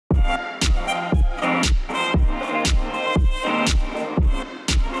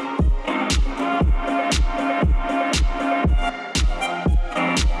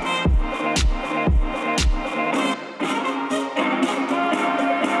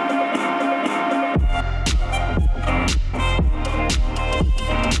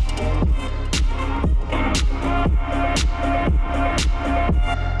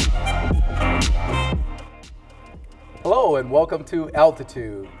welcome to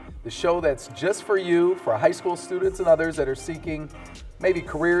Altitude, the show that's just for you, for high school students and others that are seeking maybe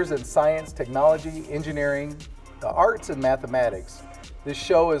careers in science, technology, engineering, the arts, and mathematics. This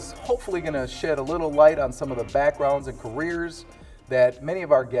show is hopefully going to shed a little light on some of the backgrounds and careers that many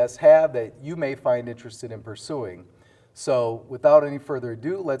of our guests have that you may find interested in pursuing. So without any further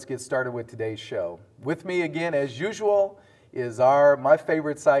ado, let's get started with today's show. With me again, as usual, is my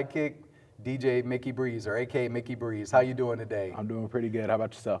favorite sidekick, DJ Mickey Breeze, or AKA Mickey Breeze. How you doing today? I'm doing pretty good. How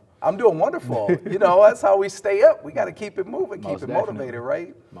about yourself? I'm doing wonderful. You know, that's how we stay up. We got to keep it moving, Most keep it definitely. motivated,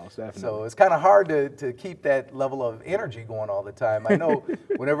 right? Most definitely. So it's kind of hard to keep that level of energy going all the time. I know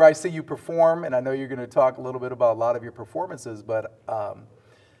whenever I see you perform, and I know you're going to talk a little bit about a lot of your performances, but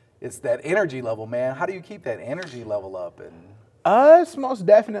it's that energy level, man. How do you keep that energy level up? It's most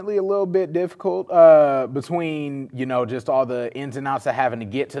definitely a little bit difficult between, you know, just all the ins and outs of having to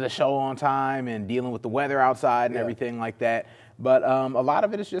get to the show on time and dealing with the weather outside and everything like that. But a lot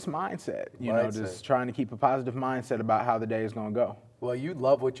of it is just mindset, you know, just trying to keep a positive mindset about how the day is going to go. Well, you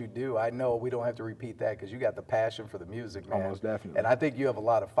love what you do. I know we don't have to repeat that because you got the passion for the music, man. Almost definitely. And I think you have a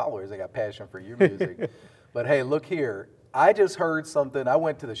lot of followers that got passion for your music. But hey, look here. I just heard something. I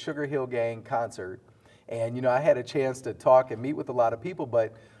went to the Sugar Hill Gang concert. And, you know, I had a chance to talk and meet with a lot of people,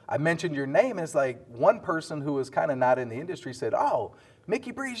 but I mentioned your name, and it's like one person who was kind of not in the industry said, oh,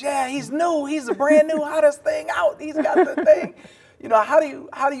 Mickey Breeze, yeah, he's new. He's a brand new hottest thing out. He's got the thing. You know, how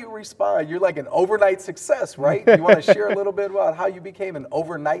do you respond? You're like an overnight success, right? You want to share a little bit about how you became an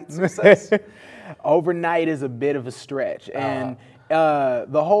overnight success? Overnight is a bit of a stretch. And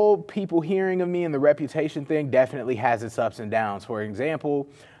the whole people hearing of me and the reputation thing definitely has its ups and downs. For example,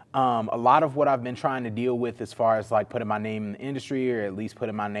 a lot of what I've been trying to deal with as far as like putting my name in the industry, or at least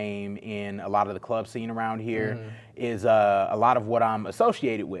putting my name in a lot of the club scene around here, is a lot of what I'm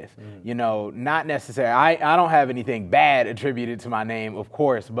associated with. You know, not necessarily, I don't have anything bad attributed to my name, of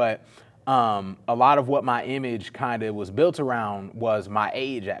course, but a lot of what my image kind of was built around was my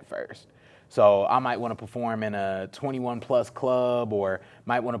age at first. So I might want to perform in a 21+ club, or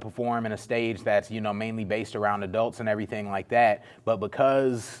might want to perform in a stage that's, you know, mainly based around adults and everything like that. But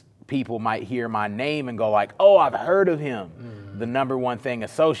because people might hear my name and go like, oh, I've heard of him, the number one thing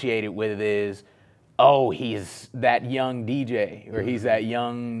associated with it is, oh, he's that young DJ, or he's that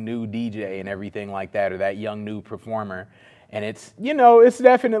young new DJ and everything like that, or that young new performer. And it's, you know, it's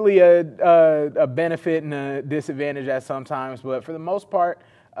definitely a benefit and a disadvantage at sometimes, but for the most part,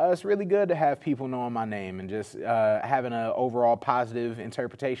 it's really good to have people knowing my name and just having an overall positive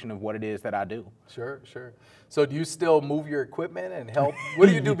interpretation of what it is that I do. Sure, sure. So do you still move your equipment and help? What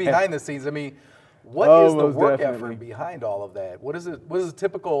do you do behind the scenes? I mean, what is the work effort behind all of that? What is a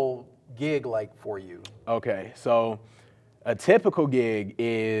typical gig like for you? Okay, so a typical gig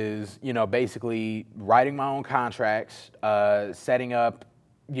is, you know, basically writing my own contracts, setting up,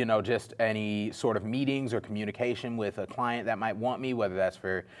 you know, just any sort of meetings or communication with a client that might want me, whether that's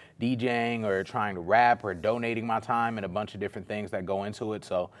for DJing or trying to rap or donating my time, and a bunch of different things that go into it.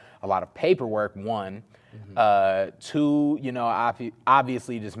 So a lot of paperwork, one. Two, you know,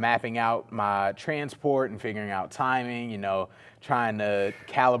 obviously just mapping out my transport and figuring out timing, you know, trying to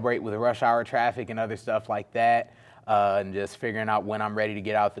calibrate with rush hour traffic and other stuff like that, and just figuring out when I'm ready to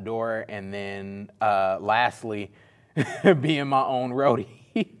get out the door. And then lastly, being my own roadie.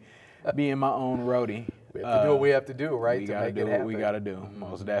 Being my own roadie. We have to do what we have to do, right? We gotta do what we gotta do,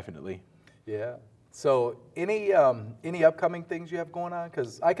 most definitely. Yeah. So any upcoming things you have going on?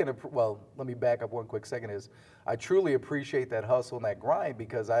 Because well, let me back up one quick second. I truly appreciate that hustle and that grind,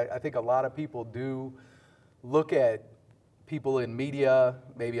 because I think a lot of people do look at people in media,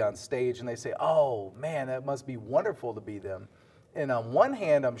 maybe on stage, and they say, oh man, that must be wonderful to be them. And on one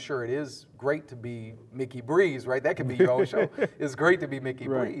hand, I'm sure it is great to be Mickey Breeze, right? That could be your own show. It's great to be Mickey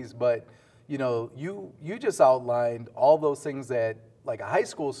Breeze, but you know, you just outlined all those things that like a high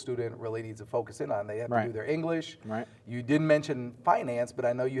school student really needs to focus in on. They have to do their English. You didn't mention finance, but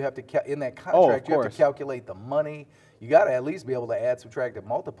I know you have to, in that contract, you have to calculate the money. You got to at least be able to add, subtract, and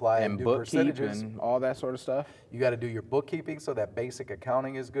multiply, and do percentages. And all that sort of stuff. You got to do your bookkeeping, so that basic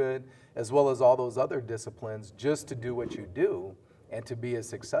accounting is good, as well as all those other disciplines, just to do what you do and to be as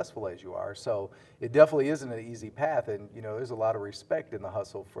successful as you are. So it definitely isn't an easy path, and you know, there's a lot of respect in the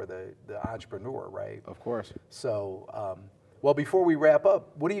hustle for the entrepreneur, right? Of course. So, well, before we wrap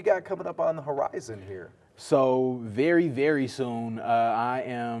up, what do you got coming up on the horizon here? So very, very soon, I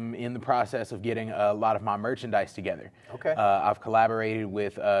am in the process of getting a lot of my merchandise together. Okay. I've collaborated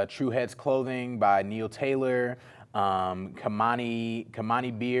with True Heads Clothing by Neil Taylor,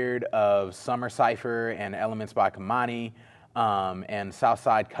 Kamani Beard of Summer Cypher and Elements by Kamani, and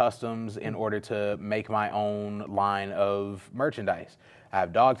Southside Customs in order to make my own line of merchandise. I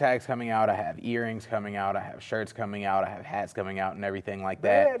have dog tags coming out, I have earrings coming out, I have shirts coming out, I have hats coming out and everything like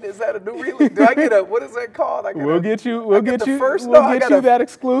that. Man, is that a new release? Do I get a, what is that called? We'll get you that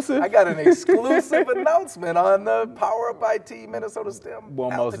exclusive. I got an exclusive announcement on the Power Up IT Minnesota STEM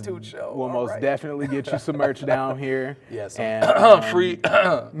Altitude Show. We'll most definitely get you some merch down here. Yes, and free,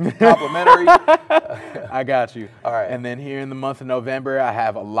 complimentary. I got you. All right. And then here in the month of November, I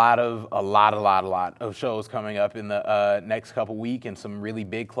have a lot of shows coming up in the next couple weeks, and some really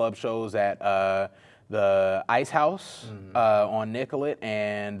big club shows at the Ice House on Nicollet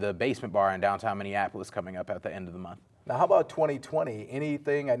and the Basement Bar in downtown Minneapolis coming up at the end of the month. Now, how about 2020?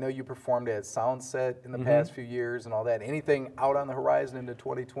 Anything? I know you performed at Soundset in the past few years and all that. Anything out on the horizon into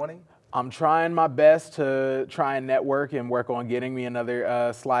 2020? I'm trying my best to try and network and work on getting me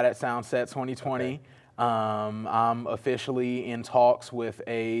another slide at Soundset 2020. Okay. I'm officially in talks with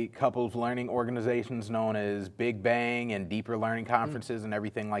a couple of learning organizations known as Big Bang and Deeper Learning Conferences and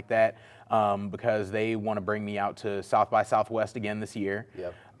everything like that, because they want to bring me out to South by Southwest again this year.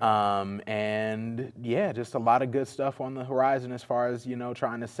 Yep. And yeah, just a lot of good stuff on the horizon as far as, you know,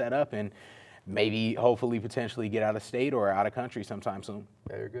 trying to set up and maybe, hopefully, potentially get out of state or out of country sometime soon.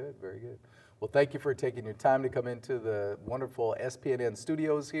 Very good, very good. Well, thank you for taking your time to come into the wonderful SPNN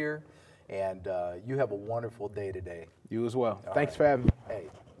studios here. And you have a wonderful day today. You as well. All Thanks right. for having me. Hey,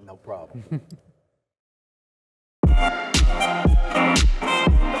 no problem.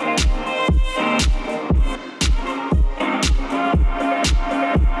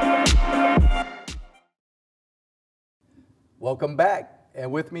 Welcome back.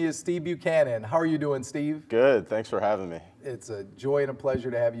 And with me is Steve Buchanan. How are you doing, Steve? Good. Thanks for having me. It's a joy and a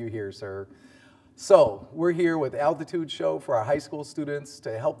pleasure to have you here, sir. So we're here with Altitude Show for our high school students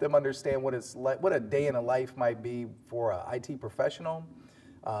to help them understand what it's like, what a day in a life might be for an IT professional,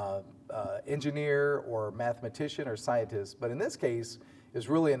 engineer, or mathematician or scientist. But in this case, it's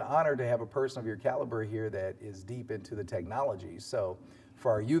really an honor to have a person of your caliber here that is deep into the technology. So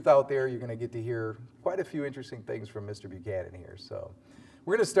for our youth out there, you're going to get to hear quite a few interesting things from Mr. Buchanan here. So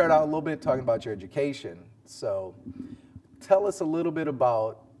we're going to start out a little bit talking about your education. So tell us a little bit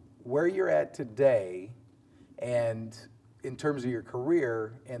about where you're at today and in terms of your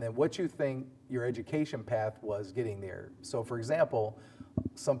career, and then what you think your education path was getting there. So for example,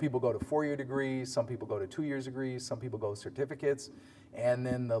 some people go to 4-year degrees, some people go to 2 years degrees, some people go certificates, and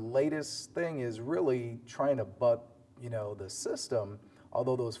then the latest thing is really trying to buck, you know, the system,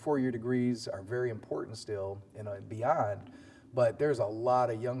 although those 4-year degrees are very important still and beyond, but there's a lot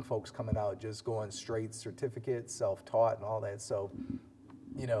of young folks coming out just going straight certificate, self-taught and all that. So,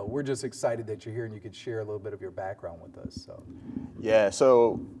 you know, we're just excited that you're here and you could share a little bit of your background with us. So, yeah,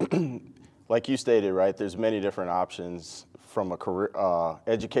 so like you stated, right, there's many different options from a career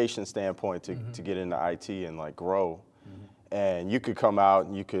education standpoint to get into IT and like grow. And you could come out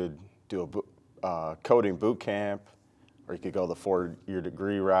and you could do a coding boot camp, or you could go the 4-year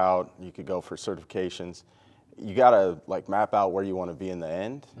degree route. You could go for certifications. You gotta like map out where you want to be in the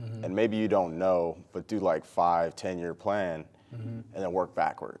end, and maybe you don't know, but do like 5-10-year plan. And then work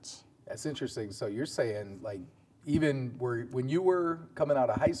backwards. That's interesting. So you're saying, like, even when you were coming out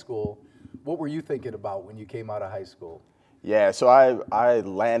of high school, what were you thinking about when you came out of high school? Yeah, so I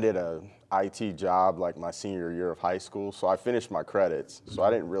landed a IT job like my senior year of high school, so I finished my credits, so I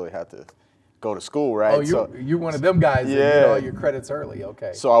didn't really have to go to school, right? Oh, you're one of them guys that get all your credits early,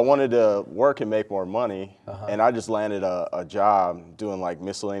 okay. So I wanted to work and make more money, and I just landed a job doing like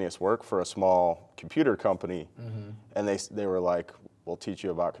miscellaneous work for a small computer company, and they were like, we'll teach you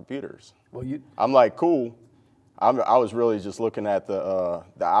about computers. Well, I'm like, cool. I was really just looking at the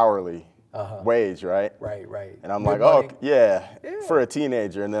hourly wage, right? Right. And I'm like, oh, yeah, for a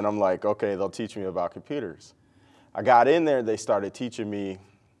teenager. And then I'm like, okay, they'll teach me about computers. I got in there, they started teaching me,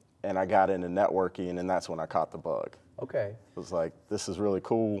 and I got into networking, and that's when I caught the bug. Okay. It was like, this is really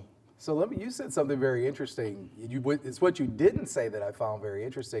cool. So you said something very interesting. It's what you didn't say that I found very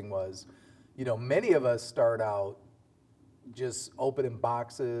interesting was, you know, many of us start out just opening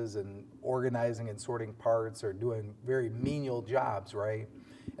boxes and organizing and sorting parts or doing very menial jobs, right?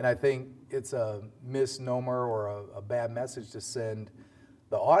 And I think it's a misnomer or a bad message to send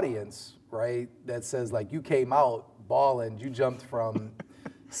the audience, right, that says, like, you came out balling, you jumped from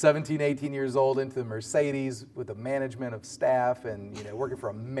 17, 18 years old into the Mercedes with the management of staff and, you know, working for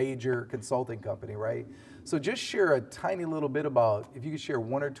a major consulting company, right? So just share a tiny little bit about, if you could share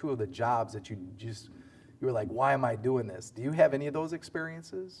 1 or 2 of the jobs that you were like, why am I doing this? Do you have any of those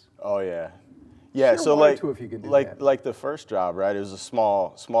experiences? Oh, yeah. Yeah, share so 1 or 2 if you can do that. Like the first job, right? It was a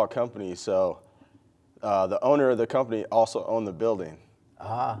small company, so The owner of the company also owned the building.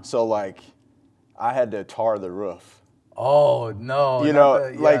 Ah. So like, I had to tar the roof. Oh no! You not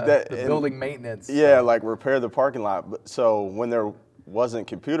know, the, like that. the and- building maintenance. Yeah, like repair the parking lot. So when there wasn't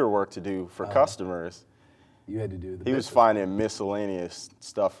computer work to do for customers, you had to do. he was finding miscellaneous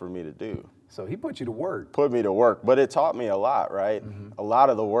stuff for me to do. So he put you to work. Put me to work, but it taught me a lot, right? A lot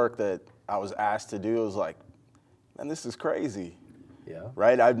of the work that I was asked to do was like, man, this is crazy, Yeah.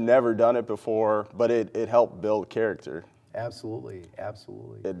 right? I've never done it before, but it helped build character. Absolutely,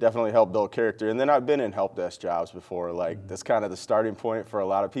 absolutely. It definitely helped build character. And then I've been in help desk jobs before. Like, that's kind of the starting point for a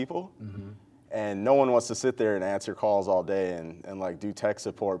lot of people. And no one wants to sit there and answer calls all day and like do tech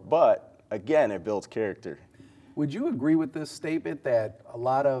support. But again, it builds character. Would you agree with this statement that a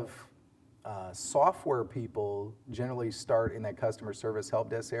lot of software people generally start in that customer service help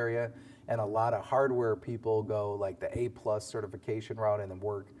desk area, and a lot of hardware people go like the A+ certification route and then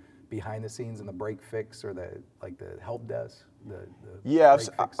work behind the scenes in the break fix or the help desk? Yeah, break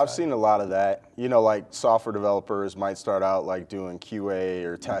fix I've side? seen a lot of that. You know, like software developers might start out like doing QA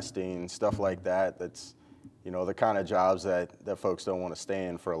or testing, stuff like that. That's, you know, the kind of jobs that folks don't want to stay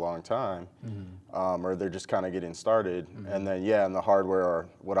in for a long time, or they're just kind of getting started. And then, yeah, in the hardware, or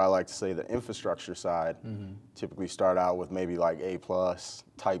what I like to say, the infrastructure side, typically start out with maybe like A+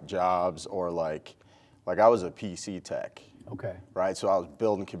 type jobs, or like I was a PC tech. Okay. Right, so I was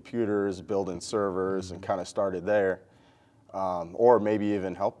building computers, building servers, and kind of started there, or maybe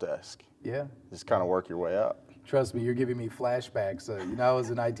even help desk. Yeah. Just kind of work your way up. Trust me, you're giving me flashbacks. You know, I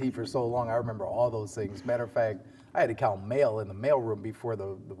was in IT for so long, I remember all those things. Matter of fact, I had to count mail in the mailroom before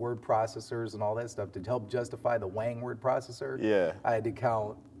the word processors and all that stuff to help justify the Wang word processor. Yeah. I had to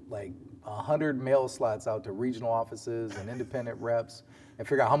count like 100 mail slots out to regional offices and independent reps and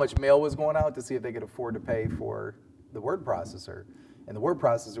figure out how much mail was going out to see if they could afford to pay for the word processor. And the word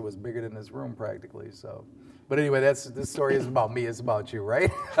processor was bigger than this room practically, so. But anyway, this story isn't about me, it's about you,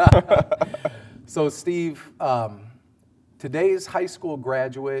 right? So Steve, today's high school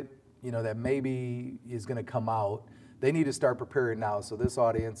graduate, you know, that maybe is gonna come out, they need to start preparing now. So this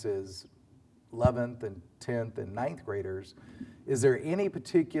audience is 11th and 10th and 9th graders. Is there any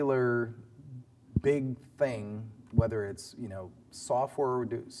particular big thing, whether it's, you know, software,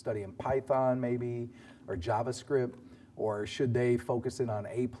 studying Python maybe, or JavaScript, or should they focus in on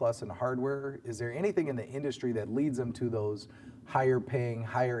A+ and hardware? Is there anything in the industry that leads them to those higher paying,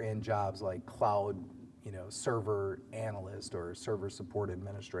 higher end jobs like cloud, you know, server analyst or server support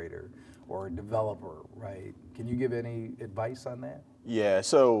administrator or developer, right? Can you give any advice on that? Yeah,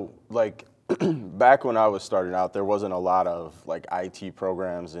 so like back when I was starting out, there wasn't a lot of like IT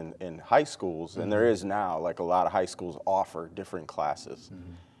programs in high schools, and there is now. Like a lot of high schools offer different classes.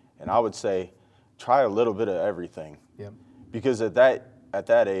 And I would say try a little bit of everything. Yep. Because at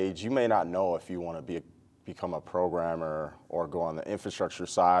that age, you may not know if you want to become a programmer or go on the infrastructure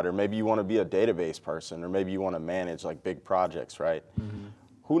side, or maybe you want to be a database person, or maybe you want to manage like big projects, right?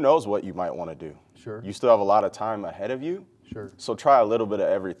 Who knows what you might want to do? Sure. You still have a lot of time ahead of you. Sure. So try a little bit of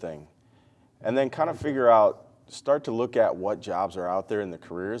everything. And then kind of figure out, start to look at what jobs are out there in the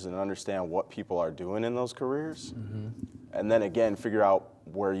careers and understand what people are doing in those careers. And then again, figure out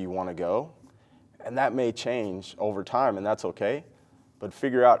where you want to go. And that may change over time, and that's okay. But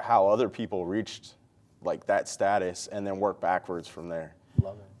figure out how other people reached like that status and then work backwards from there.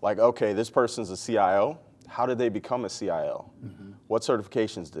 Love it. Like, okay, this person's a CIO. How did they become a CIO? What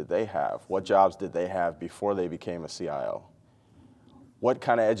certifications did they have? What jobs did they have before they became a CIO? What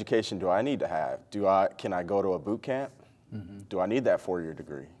kind of education do I need to have? Can I go to a boot camp? Do I need that 4-year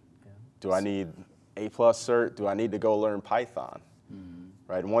degree? Do I need A+ cert? Do I need to go learn Python?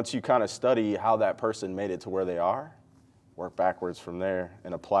 Right? And once you kind of study how that person made it to where they are, work backwards from there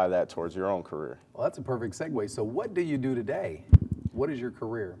and apply that towards your own career. Well, that's a perfect segue. So what do you do today? What is your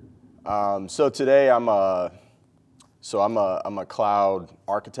career? So today I'm a cloud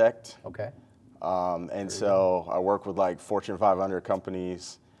architect. Okay. And so I work with like Fortune 500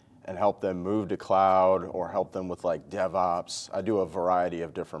 companies and help them move to cloud or help them with like DevOps. I do a variety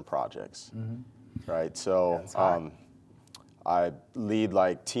of different projects, right? So I lead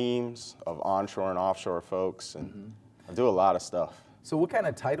like teams of onshore and offshore folks, and I do a lot of stuff. So what kind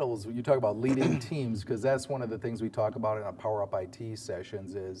of titles, you talk about leading teams, because that's one of the things we talk about in our Power Up IT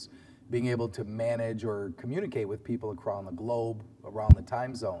sessions is being able to manage or communicate with people across the globe, around the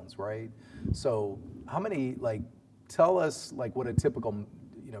time zones, right? So how many, like, tell us like what a typical,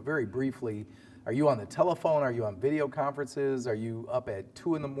 you know, very briefly, are you on the telephone? Are you on video conferences? Are you up at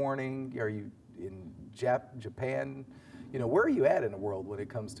 2 in the morning? Are you in Japan? You know, where are you at in the world when it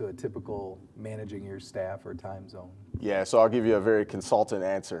comes to a typical managing your staff or time zone? Yeah, so I'll give you a very consultant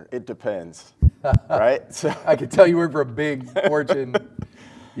answer. It depends. right? So, I can tell you work for a big Fortune.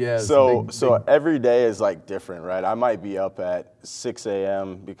 Yeah. so every day is like different, right? I might be up at 6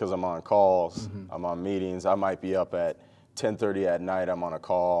 a.m. because I'm on calls, I'm on meetings. I might be up at 10:30 at night, I'm on a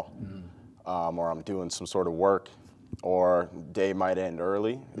call, or I'm doing some sort of work, or day might end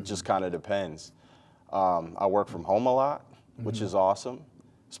early. It just kind of depends. I work from home a lot, which is awesome,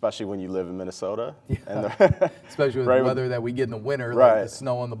 especially when you live in Minnesota. Yeah. And especially with the weather that we get in the winter, right. like the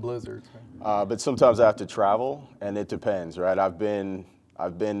snow and the blizzards. But sometimes I have to travel, and it depends, right? I've been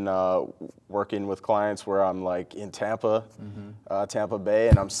working with clients where I'm like in Tampa, Tampa Bay,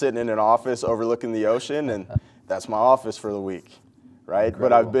 and I'm sitting in an office overlooking the ocean, and that's my office for the week, right? Incredible.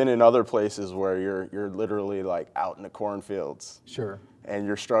 But I've been in other places where you're literally like out in the cornfields. Sure. And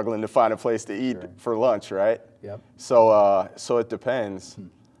you're struggling to find a place to eat for lunch, right? Yep. So it depends.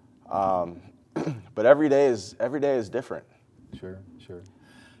 But every day is different. Sure.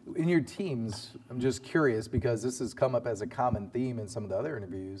 In your teams, I'm just curious because this has come up as a common theme in some of the other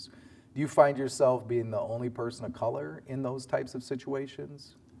interviews. Do you find yourself being the only person of color in those types of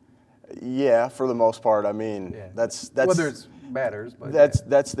situations? Yeah, for the most part. I mean, that's whether it matters, but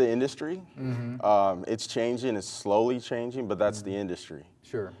that's the industry. It's changing. It's slowly changing, but that's the industry.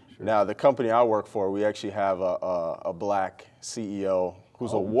 Sure. Now, the company I work for, we actually have a black CEO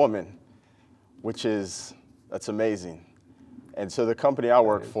who's a woman, that's amazing. And so the company I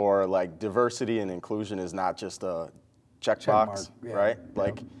work for, like diversity and inclusion is not just a checkbox, right?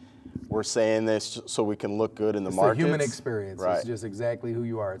 Like we're saying this so we can look good in the market. It's a human experience. Right. It's just exactly who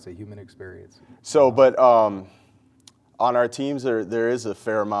you are. It's a human experience. So, but on our teams, there is a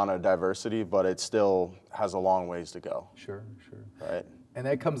fair amount of diversity, but it still has a long ways to go. Sure. Right. And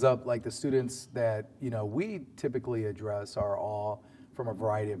that comes up like the students that, we typically address are all from a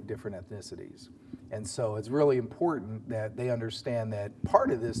variety of different ethnicities. And so it's really important that they understand that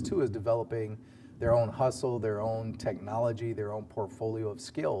part of this too is developing their own hustle, their own technology, their own portfolio of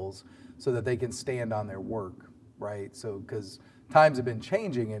skills so that they can stand on their work, right? So, because times have been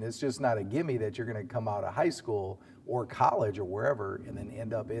changing and it's just not a gimme that you're gonna come out of high school or college or wherever and then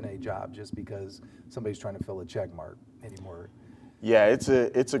end up in a job just because somebody's trying to fill a check mark anymore. Yeah, it's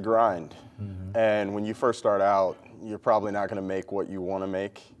a grind. And when you first start out, you're probably not gonna make what you wanna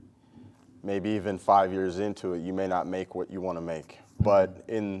make. Maybe even 5 years into it, you may not make what you want to make. But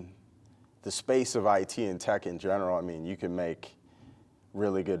in the space of IT and tech in general, I mean, you can make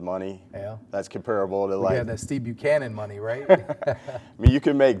really good money. Yeah. That's comparable to Yeah, that Steve Buchanan money, right? I mean, you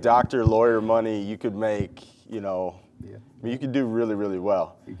can make doctor, lawyer money. You could make, I mean, you could do really, really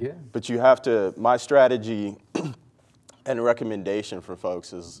well. You can. But you have to, my strategy and recommendation for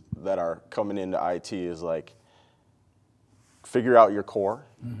folks that are coming into IT is like, figure out your core,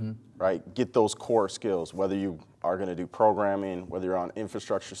 right? Get those core skills, whether you are going to do programming, whether you're on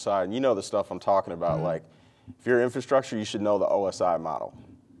infrastructure side. And you know the stuff I'm talking about. Like, if you're infrastructure, you should know the OSI model.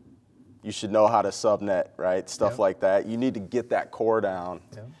 You should know how to subnet, right? Stuff like that. You need to get that core down.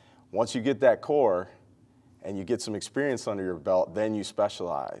 Once you get that core and you get some experience under your belt, then you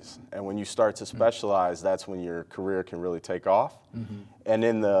specialize. And when you start to specialize, that's when your career can really take off. And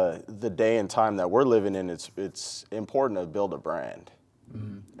in the day and time that we're living in, it's important to build a brand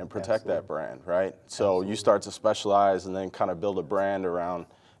and protect that brand, right? So you start to specialize and then kind of build a brand around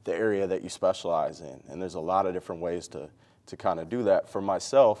the area that you specialize in. And there's a lot of different ways to kind of do that. For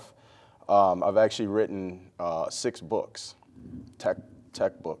myself, I've actually written 6 books,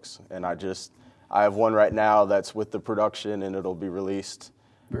 tech books, and I have one right now that's with the production, and it'll be released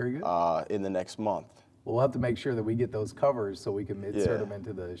Very good. In the next month. We'll have to make sure that we get those covers so we can insert them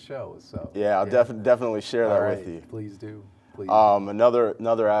into the show. So yeah, I'll definitely share that with you. Please do. Please.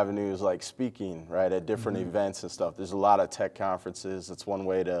 Another avenue is like speaking, right, at different events and stuff. There's a lot of tech conferences. It's one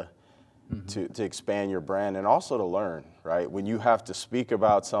way to expand your brand and also to learn, right? When you have to speak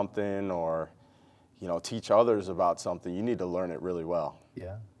about something or, teach others about something, you need to learn it really well.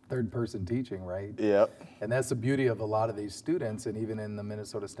 Yeah. Third-person teaching, right? Yep. And that's the beauty of a lot of these students, and even in the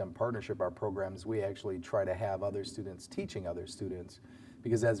Minnesota STEM Partnership, our programs, we actually try to have other students teaching other students,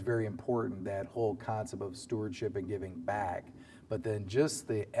 because that's very important, that whole concept of stewardship and giving back. But then just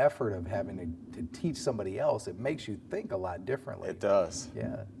the effort of having to teach somebody else, it makes you think a lot differently. It does.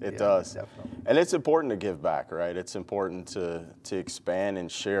 Yeah. It does. Definitely. And it's important to give back, right? It's important to expand and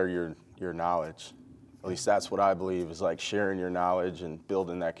share your knowledge. At least that's what I believe, is like sharing your knowledge and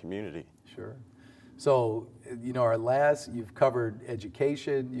building that community. Sure. So, you've covered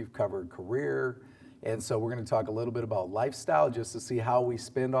education, you've covered career, and so we're going to talk a little bit about lifestyle just to see how we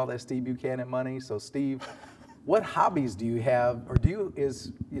spend all that Steve Buchanan money. So, Steve, what hobbies do you have, or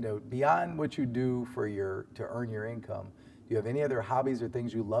beyond what you do to earn your income, do you have any other hobbies or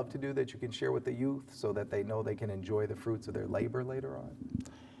things you love to do that you can share with the youth so that they know they can enjoy the fruits of their labor later on?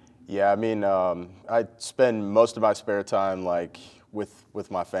 Yeah, I mean, I spend most of my spare time like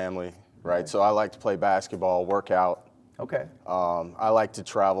with my family, right? Okay. So I like to play basketball, work out. Okay. I like to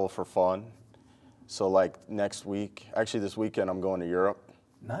travel for fun. So like next week, actually this weekend, I'm going to Europe.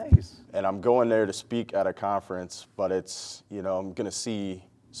 Nice. And I'm going there to speak at a conference, but it's, you know, I'm going to see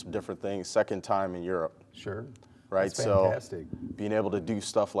some different things, second time in Europe. Sure. Right, That's fantastic. so being able to do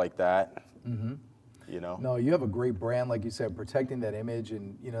stuff like that, you know. No, you have a great brand, like you said, protecting that image,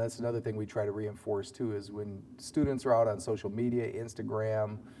 and you know that's another thing we try to reinforce too. Is when students are out on social media,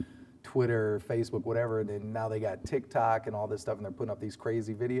 Instagram, Twitter, Facebook, whatever, and then now they got TikTok and all this stuff, and they're putting up these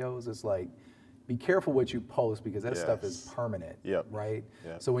crazy videos. It's like, be careful what you post because that stuff is permanent, right?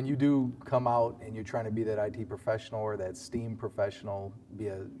 Yep. So when you do come out and you're trying to be that IT professional or that STEAM professional, be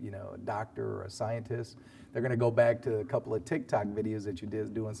a a doctor or a scientist, they're going to go back to a couple of TikTok videos that you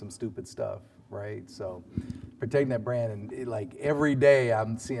did doing some stupid stuff, right? So protecting that brand, and like every day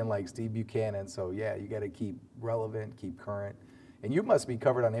I'm seeing like Steve Buchanan. So yeah, you got to keep relevant, keep current. And you must be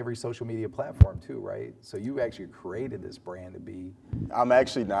covered on every social media platform too, right? So you actually created this brand to be. I'm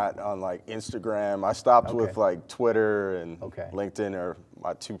actually not on like Instagram. I stopped with like Twitter and LinkedIn are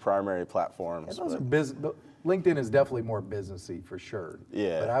my two primary platforms. And those are business. LinkedIn is definitely more businessy for sure.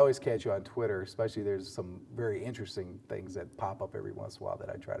 Yeah. But I always catch you on Twitter, especially there's some very interesting things that pop up every once in a while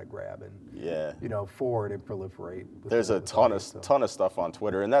that I try to grab and forward and proliferate. There's a ton of stuff on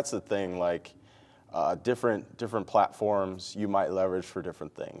Twitter, and that's the thing. Like. Different platforms you might leverage for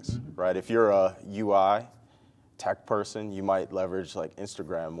different things, right? If you're a UI tech person, you might leverage like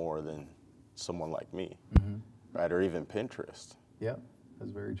Instagram more than someone like me, right? Or even Pinterest. Yeah,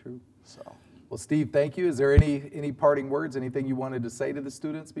 that's very true. So, well, Steve, thank you. Is there any parting words? Anything you wanted to say to the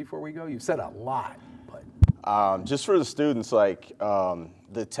students before we go? You've said a lot, but just for the students, like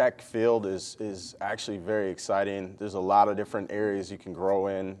the tech field is actually very exciting. There's a lot of different areas you can grow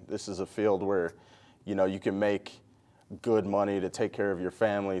in. This is a field where you can make good money to take care of your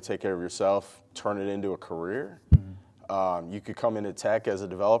family, take care of yourself, turn it into a career. You could come into tech as a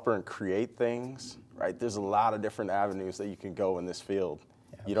developer and create things, right? There's a lot of different avenues that you can go in this field.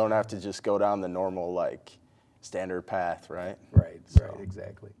 Yeah, you don't have to just go down the normal, like, standard path, right? Right,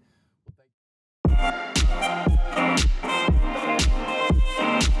 exactly.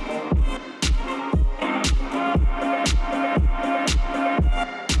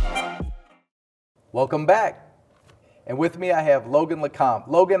 Welcome back. And with me, I have Logan LeCompte.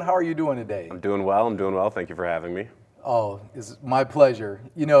 Logan, how are you doing today? I'm doing well. Thank you for having me. Oh, it's my pleasure.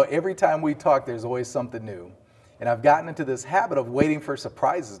 You know, every time we talk, there's always something new. And I've gotten into this habit of waiting for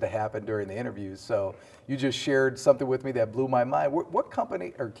surprises to happen during the interviews. So you just shared something with me that blew my mind. What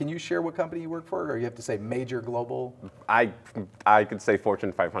company, or can you share what company you work for, or you have to say major global? I could say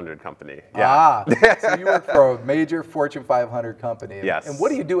Fortune 500 company. Yeah. So you work for a major Fortune 500 company. Yes. And what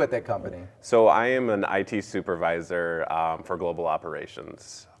do you do at that company? So I am an IT supervisor for global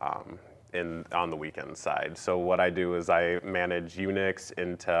operations on the weekend side. So what I do is I manage Unix,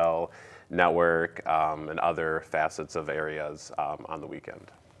 Intel, network, and other facets of areas on the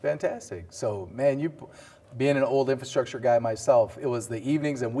weekend. Fantastic. So, man, you being an old infrastructure guy myself, it was the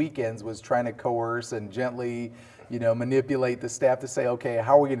evenings and weekends was trying to coerce and gently, manipulate the staff to say, okay,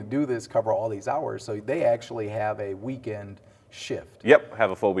 how are we going to do this, cover all these hours? So they actually have a weekend shift. Yep,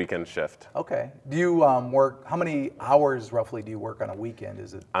 have a full weekend shift. Okay. Do you work, how many hours roughly do you work on a weekend?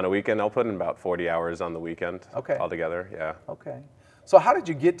 Is it? On a weekend, I'll put in about 40 hours on the weekend. Okay. Altogether, yeah. Okay. So how did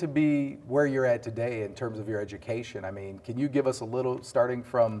you get to be where you're at today in terms of your education? I mean, can you give us a little, starting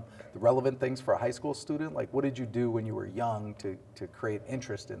from the relevant things for a high school student? Like, what did you do when you were young to create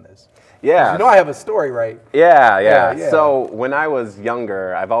interest in this? Yeah. I have a story, right? Yeah. So when I was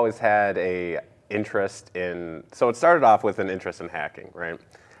younger, I've always had a interest in, so it started off with an interest in hacking, right?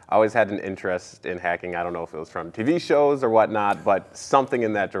 I always had an interest in hacking. I don't know if it was from TV shows or whatnot, but something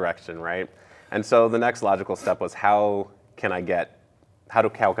in that direction, right? And so the next logical step was how can I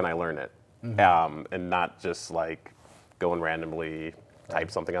learn it? And not just like go and randomly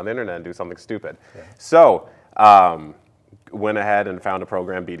type something on the internet and do something stupid. Yeah. So went ahead and found a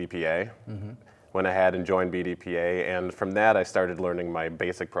program, BDPA. Went ahead and joined BDPA, and from that I started learning my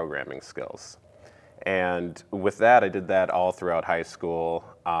basic programming skills. And with that, I did that all throughout high school,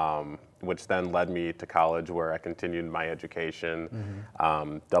 which then led me to college where I continued my education,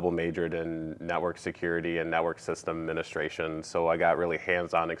 double majored in network security and network system administration. So I got really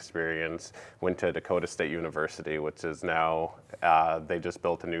hands-on experience, went to Dakota State University, which is now, they just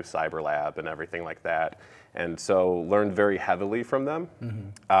built a new cyber lab and everything like that. And so learned very heavily from them.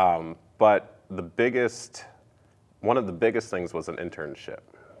 But the biggest one of the biggest things was an internship.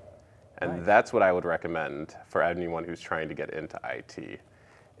 And that's what I would recommend for anyone who's trying to get into IT,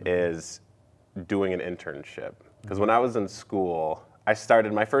 is doing an internship. Because when I was in school, I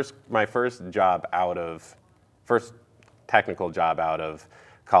started my first technical job out of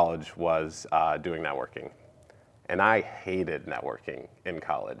college was doing networking. And I hated networking in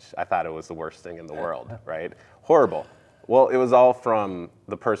college. I thought it was the worst thing in the world, right? Horrible. Well, it was all from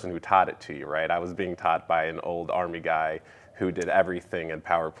the person who taught it to you, right? I was being taught by an old Army guy who did everything in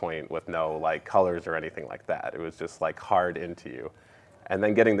PowerPoint with no like colors or anything like that. It was just like hard into you. And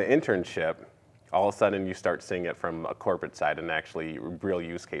then getting the internship, all of a sudden you start seeing it from a corporate side and actually real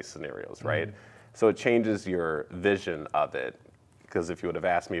use case scenarios, right? So it changes your vision of it. Because if you would have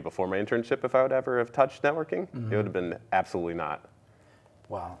asked me before my internship if I would ever have touched networking, it would have been absolutely not.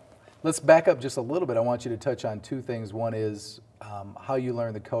 Wow. Let's back up just a little bit. I want you to touch on two things. One is how you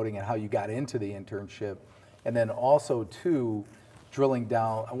learned the coding and how you got into the internship. And then also, two, drilling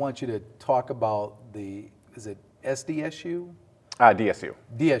down, I want you to talk about is it SDSU? DSU.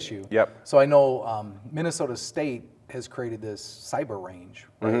 DSU. Yep. So I know Minnesota State has created this cyber range,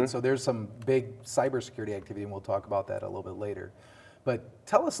 right? So there's some big cybersecurity activity, and we'll talk about that a little bit later. But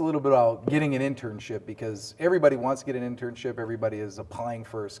tell us a little bit about getting an internship, because everybody wants to get an internship, everybody is applying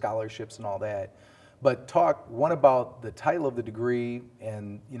for scholarships and all that. But talk one about the title of the degree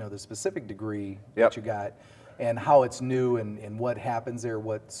and the specific degree that you got, and how it's new and what happens there,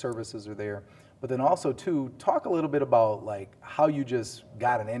 what services are there. But then also too, talk a little bit about like how you just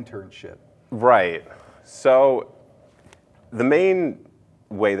got an internship. Right. So the main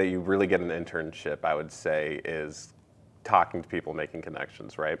way that you really get an internship, I would say, is talking to people, making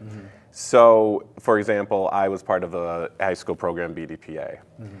connections, right? So, for example, I was part of a high school program, BDPA.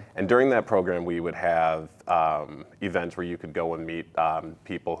 And during that program, we would have events where you could go and meet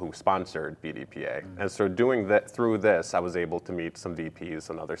people who sponsored BDPA. And so doing that through this, I was able to meet some VPs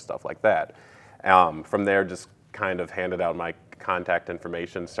and other stuff like that. From there, just kind of handed out my contact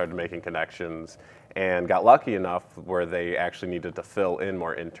information, started making connections, and got lucky enough where they actually needed to fill in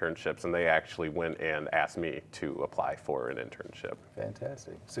more internships, and they actually went and asked me to apply for an internship.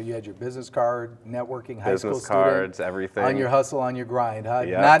 Fantastic. So you had your business card, networking, high school Business student, cards, everything. on your hustle, on your grind, huh?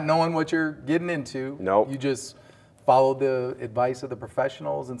 Yep. Not knowing what you're getting into. Nope. You just followed the advice of the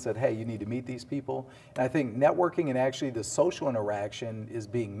professionals and said, hey, you need to meet these people. And I think networking and actually the social interaction is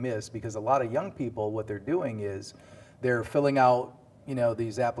being missed, because a lot of young people, what they're doing is they're filling out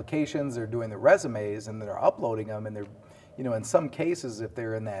these applications, they're doing the resumes, and they're uploading them, and they're, in some cases, if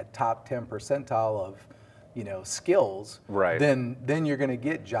they're in that top 10 percentile of, skills, right, then you're going to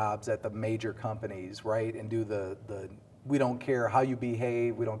get jobs at the major companies, right, and do the we don't care how you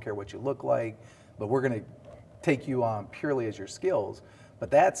behave, we don't care what you look like, but we're going to take you on purely as your skills.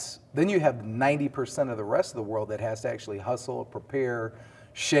 But then you have 90% of the rest of the world that has to actually hustle, prepare,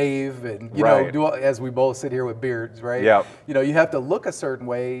 shave, and do, as we both sit here with beards, right? Yep. You have to look a certain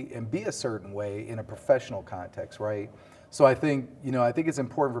way and be a certain way in a professional context, right? So I think it's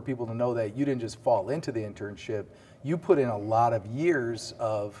important for people to know that you didn't just fall into the internship. You put in a lot of years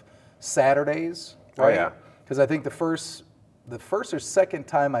of Saturdays, right? Oh, yeah. Because I think the first or second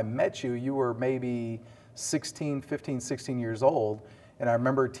time I met you, you were maybe 15, 16 years old. And I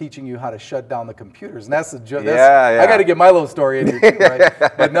remember teaching you how to shut down the computers. And that's the joke. I got to get my little story in here too, right?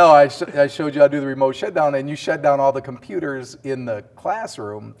 But no, I showed you how to do the remote shutdown, and you shut down all the computers in the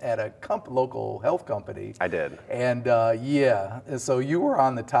classroom at a local health company. I did. And and so you were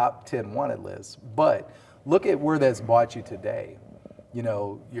on the top 10 wanted list. But look at where that's brought you today.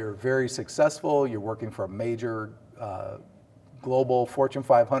 You're very successful. You're working for a major global Fortune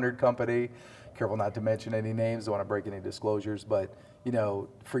 500 company. Careful not to mention any names, don't want to break any disclosures, but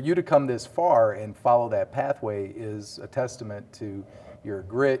for you to come this far and follow that pathway is a testament to your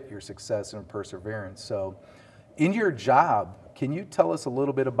grit, your success, and perseverance. So in your job, can you tell us a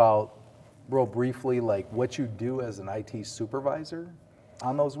little bit about, real briefly, like what you do as an IT supervisor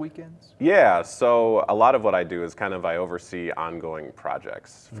on those weekends? Yeah, so a lot of what I do is I oversee ongoing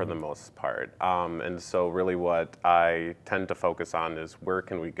projects for the most part. And so really what I tend to focus on is where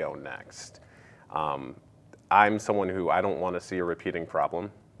can we go next? I'm someone who I don't want to see a repeating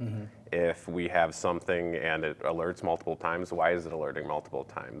problem. If we have something and it alerts multiple times, why is it alerting multiple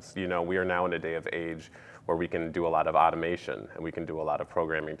times? We are now in a day of age where we can do a lot of automation and we can do a lot of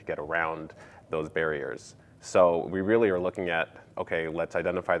programming to get around those barriers. So we really are looking at, okay, let's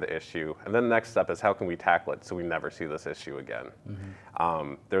identify the issue. And then the next step is how can we tackle it so we never see this issue again?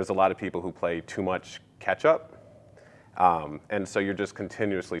 There's a lot of people who play too much catch up. And so you're just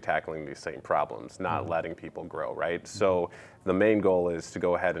continuously tackling these same problems, not letting people grow, right? So the main goal is to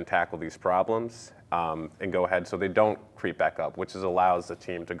go ahead and tackle these problems and go ahead so they don't creep back up, which allows the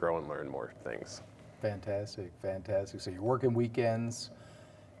team to grow and learn more things. Fantastic, fantastic. So you're working weekends.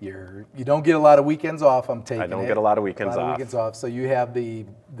 You don't get a lot of weekends off, I'm taking it. I don't get a lot of weekends off. So you have the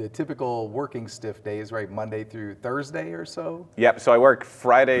typical working stiff days, right? Monday through Thursday or so? Yep, so I work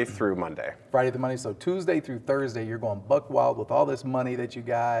Friday through Monday. Friday through Monday. So Tuesday through Thursday, you're going buck wild with all this money that you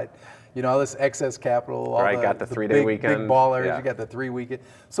got, all this excess capital. All got the 3-day weekend. Big ballers, you got the 3 weekend.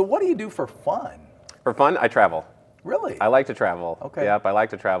 So what do you do for fun? For fun, I travel. Really? I like to travel. Okay. Yep, I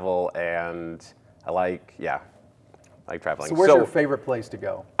like to travel, and I like traveling. So where's your favorite place to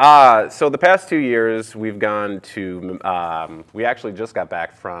go? So the past 2 years, we've gone to, we actually just got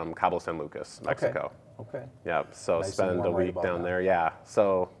back from Cabo San Lucas, Mexico. Okay. Yep, so Nice and spend a warm right week about down now. there, yeah.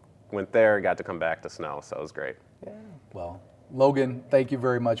 So went there, got to come back to snow, so it was great. Yeah. Well, Logan, thank you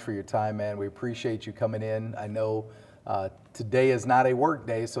very much for your time, man. We appreciate you coming in. I know today is not a work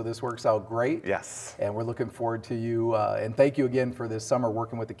day, so this works out great. Yes. And we're looking forward to you. And thank you again for this summer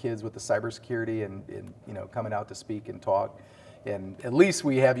working with the kids with the cybersecurity and coming out to speak and talk. And at least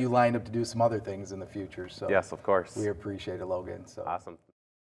we have you lined up to do some other things in the future. So Yes, of course. we appreciate it, Logan. So. Awesome.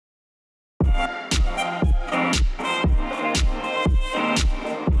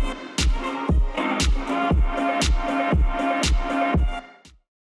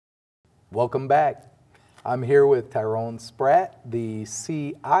 Welcome back. I'm here with Tyrone Spratt, the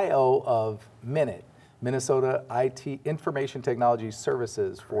CIO of Minute, Minnesota IT Information Technology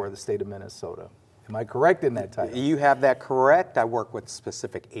Services for the state of Minnesota. Am I correct in that title? You have that correct. I work with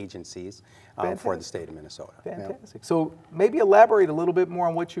specific agencies for the Fantastic. state of Minnesota. Fantastic. So maybe elaborate a little bit more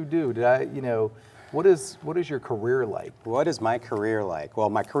on what you do. What is your career like? What is my career like?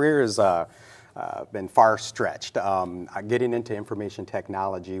 Well, my career has been far stretched. Getting into information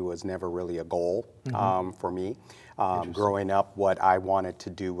technology was never really a goal for me. Growing up, what I wanted to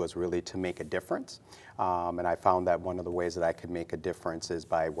do was really to make a difference. And I found that one of the ways that I could make a difference is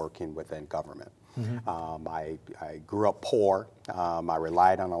by working within government. I grew up poor. I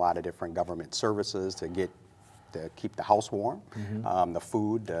relied on a lot of different government services to keep the house warm. The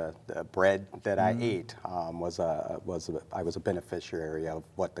food, the bread that I ate I was a beneficiary of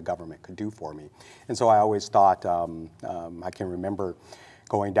what the government could do for me. And so I always thought, I can remember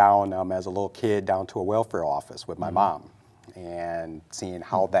going down as a little kid down to a welfare office with my mom and seeing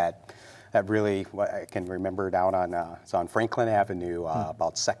how that really, I can remember down on, it's on Franklin Avenue,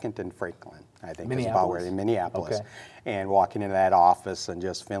 about 2nd and Franklin, I think is about where, in Minneapolis. Okay. And walking into that office and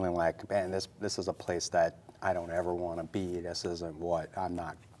just feeling like, man, this is a place that I don't ever want to be. This isn't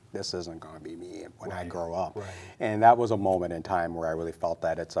this isn't going to be me when I grow up. Right. And that was a moment in time where I really felt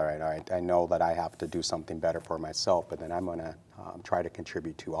that it's all right, I know that I have to do something better for myself, but then I'm going to try to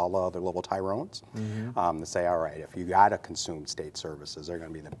contribute to all the other little Tyrones to say, all right, if you got to consume state services, they're going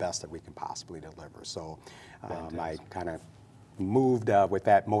to be the best that we can possibly deliver. So I kind of moved with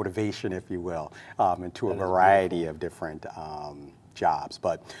that motivation, if you will, into a variety of different jobs.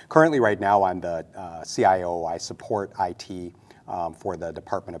 But currently right now I'm the CIO. I support IT for the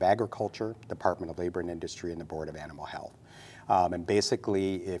Department of Agriculture, Department of Labor and Industry, and the Board of Animal Health. And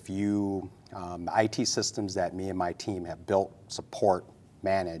basically, if the IT systems that me and my team have built, support,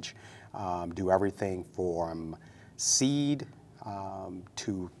 manage, do everything from seed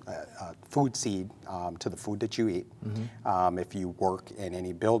to food seed to the food that you eat. If you work in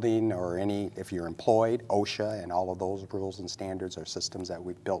any building or if you're employed, OSHA and all of those rules and standards are systems that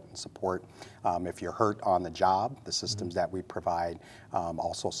we've built and support. If you're hurt on the job, the systems that we provide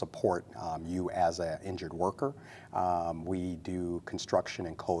also support you as an injured worker. We do construction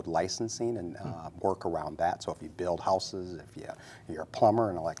and code licensing and work around that. So if you build houses, if you're a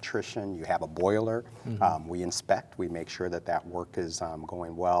plumber, an electrician, you have a boiler, we inspect, we make sure that work is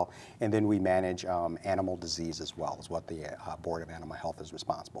going well. And then we manage animal disease as well, is what the Board of Animal Health is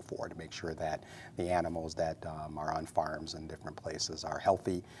responsible for, to make sure that the animals that are on farms and different places are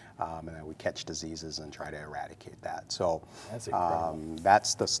healthy, and that we catch diseases and try to eradicate that. So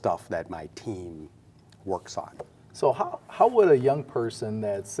that's the stuff that my team works on. So how would a young person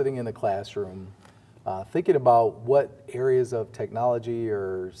that's sitting in the classroom thinking about what areas of technology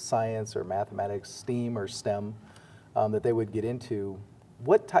or science or mathematics, STEAM or STEM, that they would get into,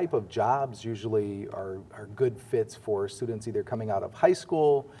 what type of jobs usually are good fits for students either coming out of high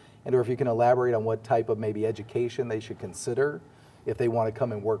school, and or if you can elaborate on what type of maybe education they should consider if they want to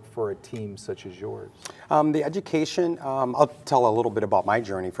come and work for a team such as yours? The education, I'll tell a little bit about my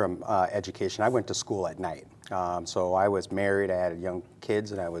journey from education. I went to school at night. So I was married, I had young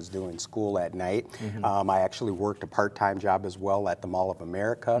kids, and I was doing school at night. I actually worked a part-time job as well at the Mall of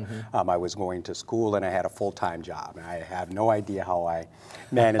America. I was going to school and I had a full-time job. And I have no idea how I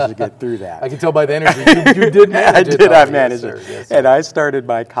managed to get through that. I can tell by the energy. You did manage it. I did, I managed yes, it. Sir. Yes, sir. And I started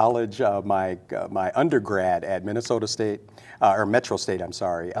my college, my undergrad at Minnesota State, or Metro State, I'm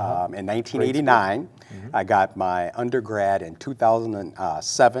sorry, in 1989. I got my undergrad in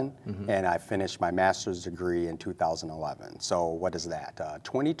 2007, and I finished my master's degree in 2011. So what is that?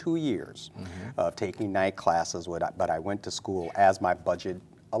 22 years of taking night classes, but I went to school as my budget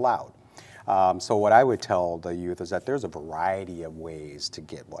allowed. So what I would tell the youth is that there's a variety of ways to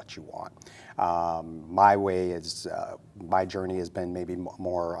get what you want. My way is, my journey has been maybe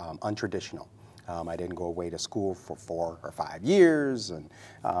more untraditional. I didn't go away to school for 4 or 5 years and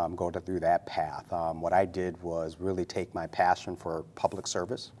go through that path. What I did was really take my passion for public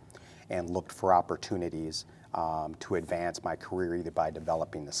service and looked for opportunities to advance my career either by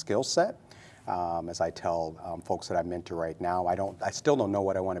developing the skill set. As I tell folks that I mentor right now, I still don't know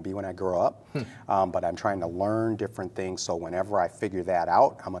what I want to be when I grow up, but I'm trying to learn different things, so whenever I figure that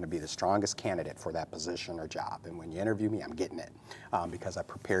out, I'm going to be the strongest candidate for that position or job. And when you interview me, I'm getting it because I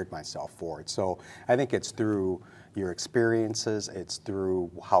prepared myself for it. So I think it's through your experiences, it's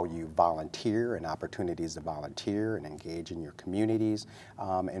through how you volunteer and opportunities to volunteer and engage in your communities,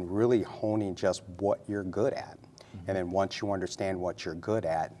 and really honing just what you're good at. And then once you understand what you're good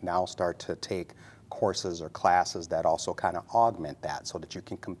at, now start to take courses or classes that also kind of augment that so that you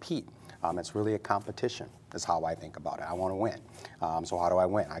can compete. It's really a competition, is how I think about it. I want to win. So how do I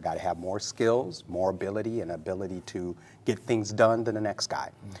win? I got to have more skills, more ability, and ability to get things done than the next guy.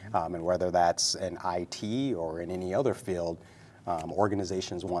 And whether that's in IT or in any other field,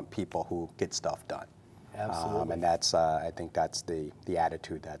 organizations want people who get stuff done. Absolutely. And that's, I think that's the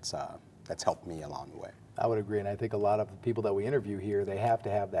attitude that's helped me along the way. I would agree, and I think a lot of the people that we interview here, they have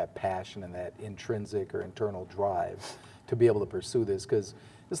to have that passion and that intrinsic or internal drive to be able to pursue this, because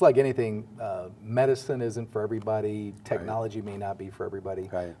just like anything, medicine isn't for everybody, technology may not be for everybody,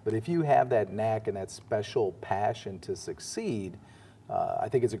 but if you have that knack and that special passion to succeed, I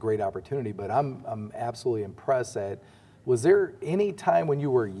think it's a great opportunity. But I'm absolutely impressed that, was there any time when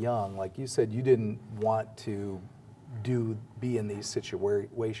you were young, like you said, you didn't want to be in these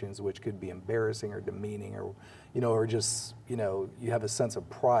situations which could be embarrassing or demeaning, or or just you have a sense of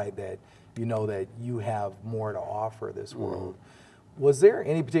pride that that you have more to offer this world. Was there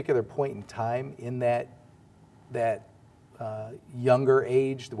any particular point in time in that younger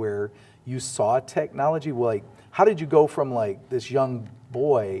age where you saw technology? Like, how did you go from like this young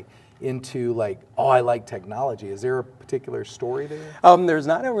boy into like, oh, I like technology? Is there a particular story there? There's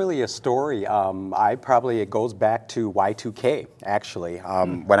not really a story. It goes back to Y2K, actually.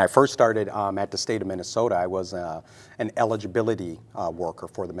 When I first started at the state of Minnesota, I was an eligibility worker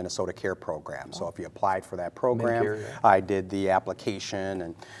for the Minnesota Care Program. So if you applied for that program, Medicare, yeah. I did the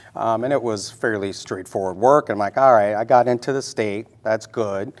application, and it was fairly straightforward work. And I'm like, all right, I got into the state. That's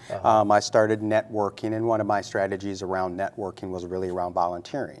good. I started networking, and one of my strategies around networking was really around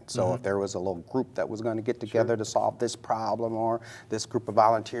volunteering. So if there was a little group that was going to get together to solve this problem, or this group of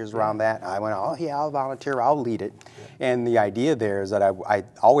volunteers around that, I went, oh yeah, I'll volunteer, I'll lead it. And the idea there is that I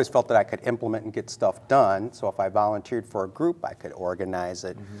always felt that I could implement and get stuff done. So if I volunteered for a group, I could organize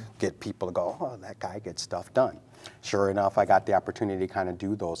it, get people to go, oh, that guy gets stuff done. Sure enough, I got the opportunity to kind of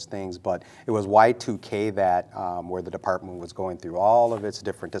do those things, but it was Y2K that where the department was going through all of its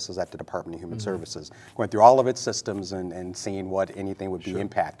different, this was at the Department of Human Services, going through all of its systems and seeing what anything would be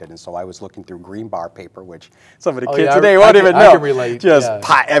impacted. And so I was looking through green bar paper, which some of the kids today won't even know. I can relate. Just,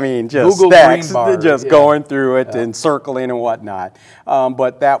 just Google stacks, green bar, just going through it and circling and whatnot.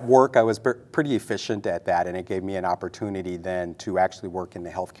 But that work, I was pretty efficient at that, and it gave me an opportunity then to actually work in the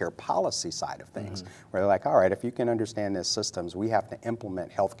healthcare policy side of things, where they're like, all right, if you can understand these systems, we have to implement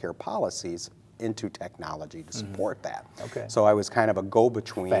healthcare policies into technology to support that. So I was kind of a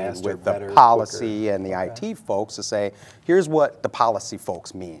go-between with the policy and the IT folks to say, here's what the policy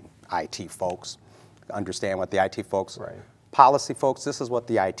folks mean. IT folks understand what the IT folks, policy folks, this is what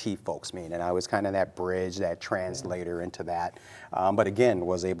the IT folks mean. And I was kind of that bridge, that translator into that. But again,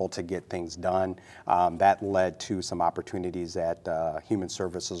 was able to get things done. That led to some opportunities at Human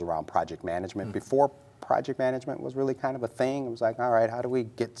Services around project management. Before project management was really kind of a thing. It was like, all right, how do we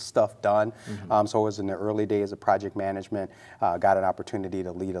get stuff done? So it was in the early days of project management, got an opportunity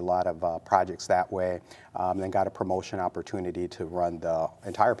to lead a lot of projects that way, then got a promotion opportunity to run the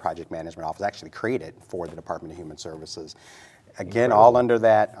entire project management office, actually created for the Department of Human Services. Again, all under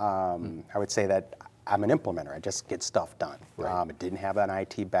that, I would say that I'm an implementer. I just get stuff done. Right. I didn't have an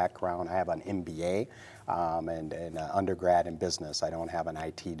IT background. I have an MBA and an undergrad in business. I don't have an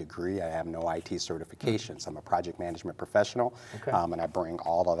IT degree. I have no IT certifications. I'm a project management professional, Okay. And I bring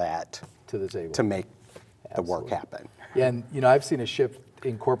all of that To the table. to make the work Absolutely. happen. Yeah, and you know, I've seen a shift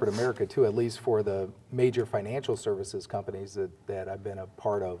in corporate America too, at least for the major financial services companies that I've been a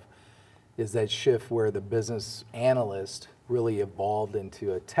part of, is that shift where the business analyst really evolved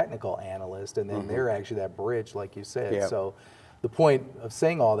into a technical analyst, and then they're actually that bridge, like you said. Yeah. So the point of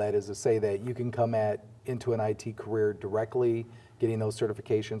saying all that is to say that you can come into an IT career directly, getting those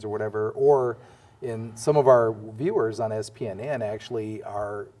certifications or whatever, or in some of our viewers on SPNN actually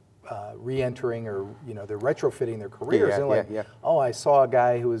are re-entering, or you know, they're retrofitting their careers. Yeah, and like, yeah. oh, I saw a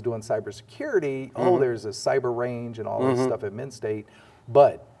guy who was doing cybersecurity. Oh, there's a cyber range and all this stuff at Mid-State,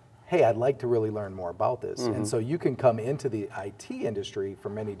 but hey, I'd like to really learn more about this. And so you can come into the IT industry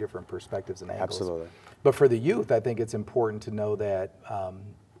from many different perspectives and angles. Absolutely. But for the youth, I think it's important to know that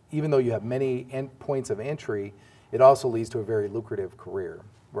even though you have many points of entry, it also leads to a very lucrative career,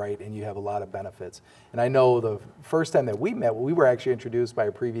 right? And you have a lot of benefits. And I know the first time that we met, we were actually introduced by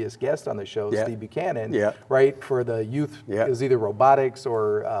a previous guest on the show, Yeah. Steve Buchanan, Yeah. right? For the youth, Yeah. it was either robotics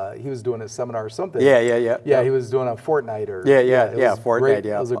or he was doing a seminar or something. Yeah. Yeah, he was doing a Fortnite or Yeah, it was Fortnite, great.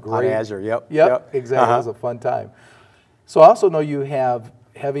 yeah. It was a On great Azure, yep. exactly. It was a fun time. So I also know you have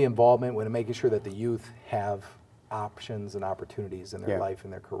heavy involvement when making sure that the youth have options and opportunities in their Yeah. life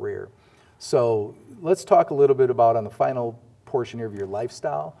and their career. So let's talk a little bit about on the final portion here of your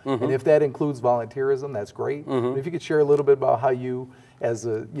lifestyle, and if that includes volunteerism, that's great. And if you could share a little bit about how you, as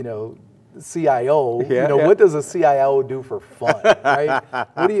a CIO, what does a CIO do for fun, right?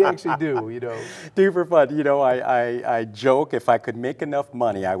 What do you actually do, Do for fun. I joke if I could make enough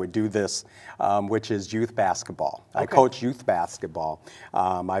money, I would do this, which is youth basketball. I coach youth basketball.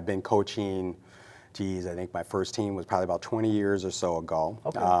 I've been coaching, I think my first team was probably about 20 years or so ago.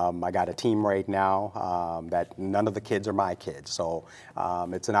 Okay. I got a team right now that none of the kids are my kids. So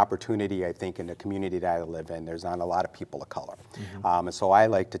it's an opportunity, I think, in the community that I live in. There's not a lot of people of color. And so I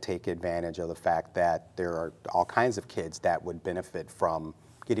like to take advantage of the fact that there are all kinds of kids that would benefit from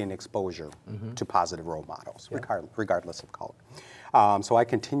getting exposure to positive role models, regardless of color. So I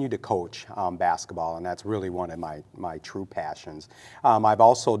continue to coach basketball, and that's really one of my true passions. I've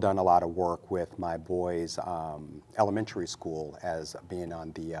also done a lot of work with my boys' elementary school as being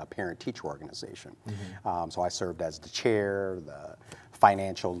on the parent-teacher organization. So I served as the chair, the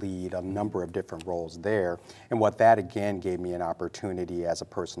financial lead, a number of different roles there. And what that, again, gave me an opportunity as a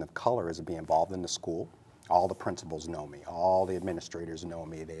person of color is to be involved in the school. All the principals know me. All the administrators know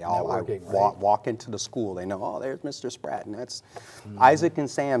me. They all walk into the school. They know, oh, there's Mr. Spratt, and that's Isaac and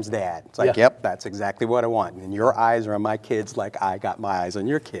Sam's dad. It's like, yep, that's exactly what I want. And your eyes are on my kids like I got my eyes on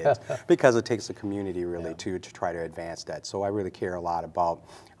your kids, because it takes a community really to try to advance that. So I really care a lot about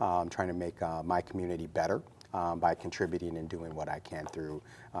trying to make my community better by contributing and doing what I can through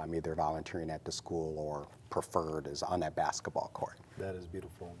either volunteering at the school or preferred is on that basketball court. That is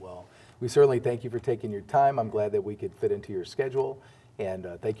beautiful. Well, we certainly thank you for taking your time. I'm glad that we could fit into your schedule. And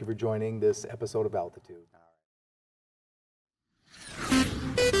thank you for joining this episode of Altitude.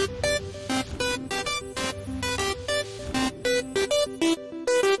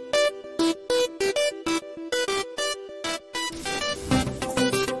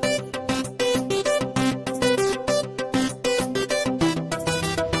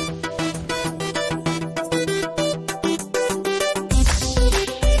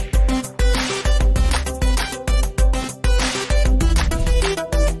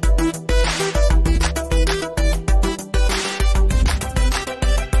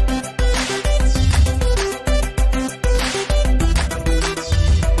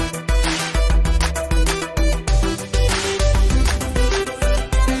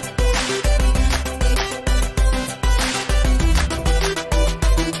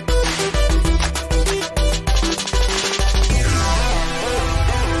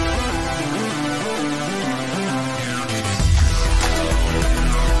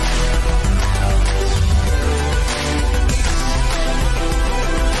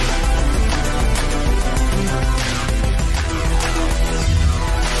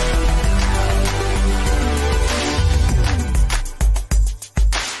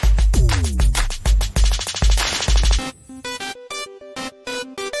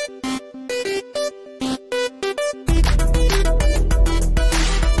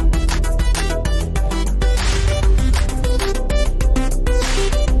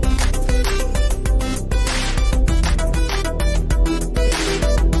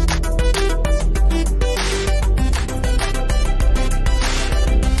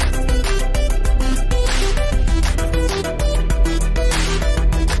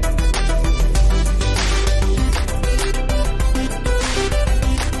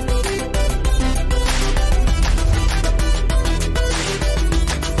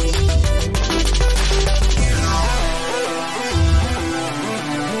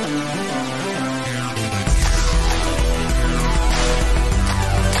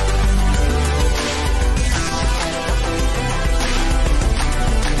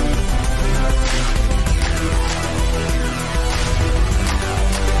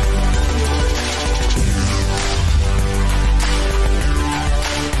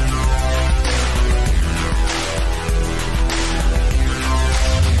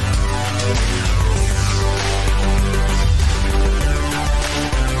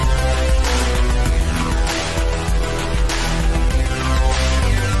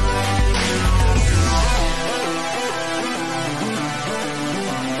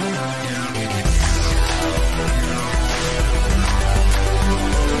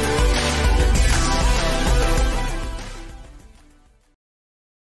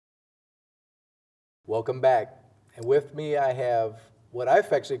 Welcome back. And with me, I have what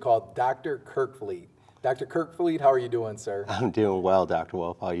I've actually called Dr. Kerkvilet. Dr. Kerkvilet, how are you doing, sir? I'm doing well, Dr.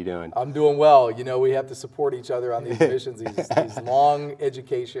 Wolf. How are you doing? I'm doing well. You know, we have to support each other on these missions, these long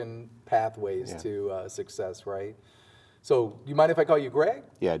education pathways to success, right? So, do you mind if I call you Greg?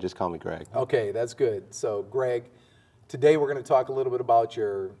 Yeah, just call me Greg. Okay, that's good. So, Greg, today we're going to talk a little bit about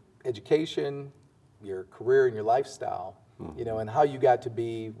your education, your career, and your lifestyle, you know, and how you got to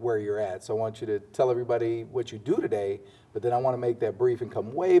be where you're at. So I want you to tell everybody what you do today, but then I want to make that brief and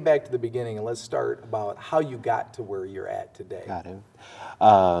come way back to the beginning, and let's start about how you got to where you're at today. Got it.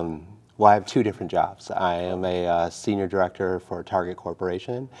 Well, I have two different jobs. I am a senior director for Target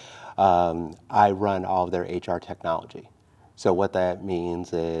Corporation. I run all of their HR technology. So what that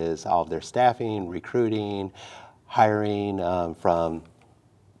means is all of their staffing, recruiting, hiring, from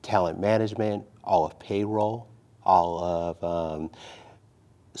talent management, all of payroll, all of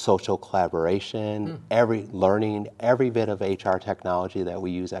social collaboration, every bit of HR technology that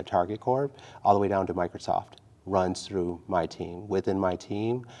we use at Target Corp, all the way down to Microsoft, runs through my team. Within my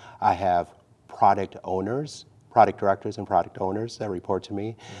team, I have product owners, product directors and product owners that report to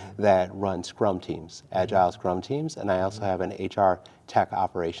me that run Scrum teams, Agile Scrum teams, and I also have an HR tech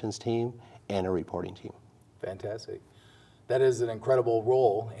operations team and a reporting team. Fantastic. That is an incredible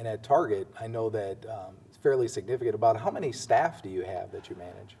role, and at Target, I know that it's fairly significant. About how many staff do you have that you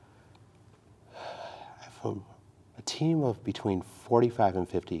manage? I have a team of between 45 and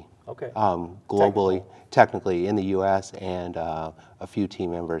 50. Okay. Globally, technically in the U.S. and a few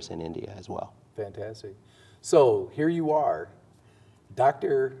team members in India as well. Fantastic. So here you are,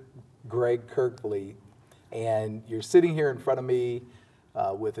 Dr. Greg Kerkvilet, and you're sitting here in front of me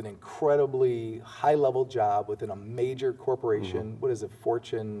with an incredibly high-level job within a major corporation. What is it,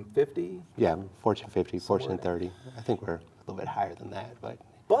 Fortune 50? Yeah, Fortune 50, Fortune 30. I think we're a little bit higher than that, but.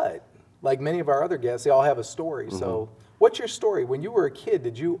 But like many of our other guests, they all have a story. So what's your story? When you were a kid,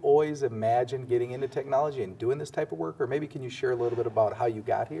 did you always imagine getting into technology and doing this type of work? Or maybe can you share a little bit about how you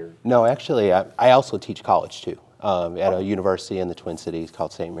got here? No, actually, I also teach college too, at a university in the Twin Cities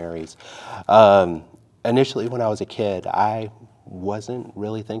called St. Mary's. Initially, when I was a kid, I wasn't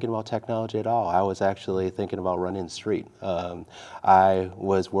really thinking about technology at all. I was actually thinking about running the street. I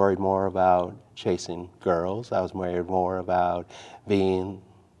was worried more about chasing girls. I was worried more about being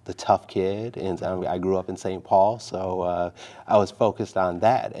the tough kid, and I grew up in St. Paul, so I was focused on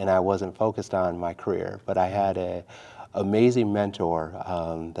that, and I wasn't focused on my career. But I had an amazing mentor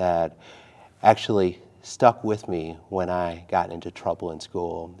that actually stuck with me when I got into trouble in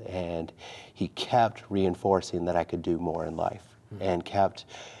school, and he kept reinforcing that I could do more in life, and kept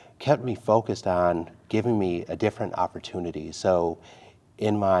me focused on giving me a different opportunity. So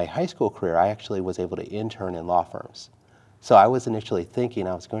in my high school career, I actually was able to intern in law firms. So I was initially thinking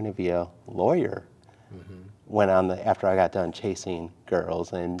I was going to be a lawyer after I got done chasing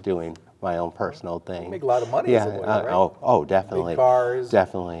girls and doing my own personal thing. You make a lot of money as a lawyer, right? Oh, definitely. Big cars.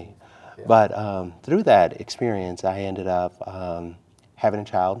 Definitely. Yeah. But through that experience, I ended up having a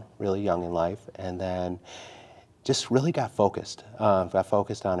child really young in life, and then just really got focused on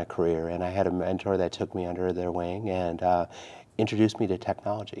a career. And I had a mentor that took me under their wing and introduced me to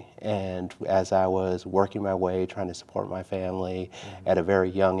technology. And as I was working my way, trying to support my family at a very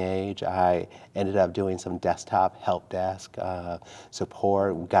young age, I ended up doing some desktop help desk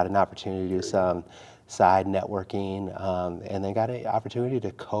support. We got an opportunity to do some side networking, and then got an opportunity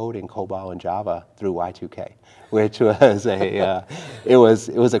to code in COBOL and Java through Y2K, which was it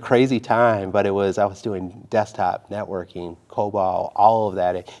was a crazy time, but I was doing desktop networking, COBOL, all of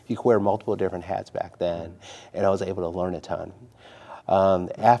that. You could wear multiple different hats back then, and I was able to learn a ton.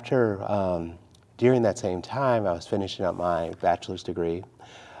 During that same time, I was finishing up my bachelor's degree,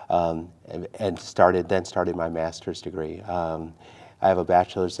 and started my master's degree. I have a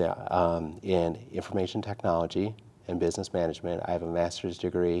bachelor's in information technology and business management. I have a master's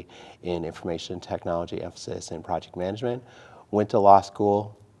degree in information technology, emphasis in project management. Went to law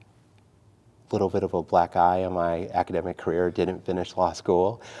school, little bit of a black eye on my academic career, didn't finish law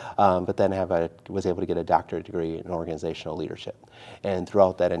school, but then was able to get a doctorate degree in organizational leadership. And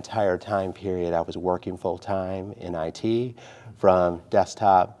throughout that entire time period, I was working full-time in IT, from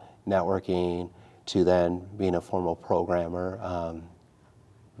desktop networking to then being a formal programmer,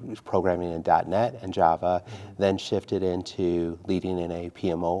 programming in .NET and Java, then shifted into leading in a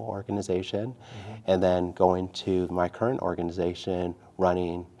PMO organization, and then going to my current organization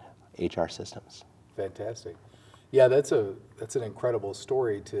running HR systems. Fantastic. Yeah, that's an incredible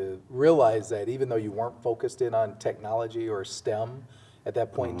story to realize that even though you weren't focused in on technology or STEM at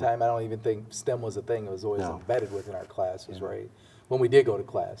that point in time, I don't even think STEM was a thing. It was always embedded within our classes, right? When we did go to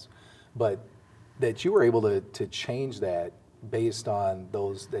class. But that you were able to change that based on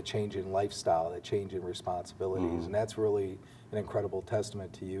that change in lifestyle, that change in responsibilities, and that's really an incredible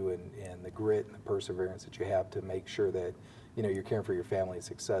testament to you and the grit and the perseverance that you have to make sure that you're caring for your family's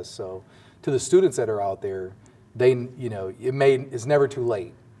success. So, to the students that are out there, it's never too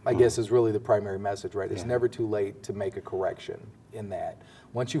late. I guess is really the primary message, right? It's never too late to make a correction in that.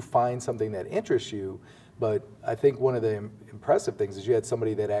 Once you find something that interests you, but I think one of the impressive things is you had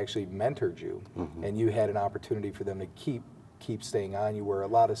somebody that actually mentored you, and you had an opportunity for them to keep staying on you, where a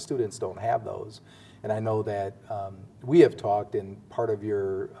lot of students don't have those. And I know that we have talked in part of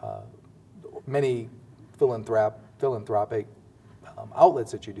your many philanthropic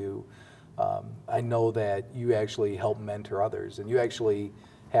outlets that you do. I know that you actually help mentor others, and you actually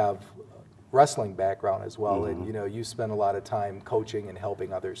have wrestling background as well, and you spend a lot of time coaching and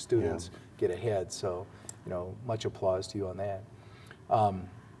helping other students get ahead. So, much applause to you on that.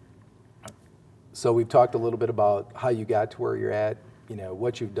 So we've talked a little bit about how you got to where you're at,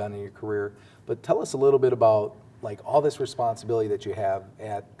 what you've done in your career, but tell us a little bit about like all this responsibility that you have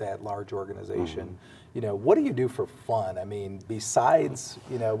at that large organization. What do you do for fun? I mean, besides,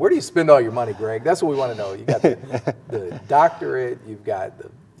 where do you spend all your money, Greg? That's what we want to know. You got the doctorate, you've got the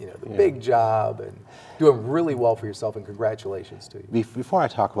big job, and doing really well for yourself, and congratulations to you. Before I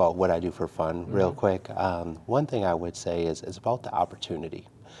talk about what I do for fun, real quick, one thing I would say is about the opportunity.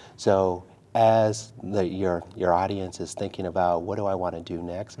 So as your audience is thinking about what do I want to do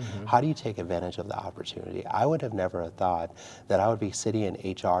next, how do you take advantage of the opportunity? I would have never thought that I would be sitting in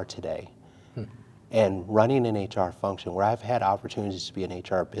HR today and running an HR function where I've had opportunities to be an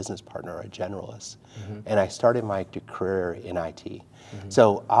HR business partner or a generalist. And I started my career in IT.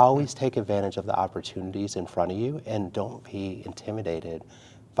 So always take advantage of the opportunities in front of you, and don't be intimidated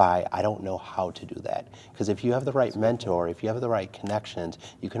by, I don't know how to do that. Because if you have the right mentor, if you have the right connections,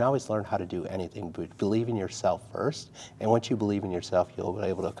 you can always learn how to do anything, but believe in yourself first. And once you believe in yourself, you'll be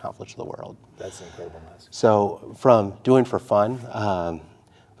able to accomplish the world. That's an incredible message. So from doing for fun,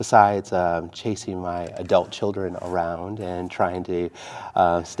 besides chasing my adult children around and trying to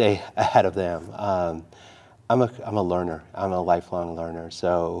stay ahead of them, I'm a learner. I'm a lifelong learner.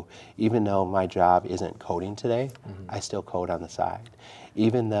 So even though my job isn't coding today, I still code on the side.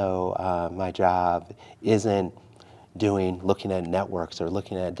 Even though my job isn't looking at networks or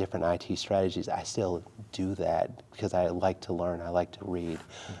looking at different IT strategies, I still do that because I like to learn. I like to read.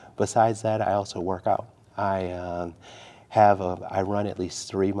 Besides that, I also work out. I run at least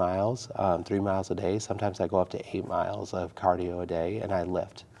 3 miles, 3 miles a day. Sometimes I go up to 8 miles of cardio a day, and I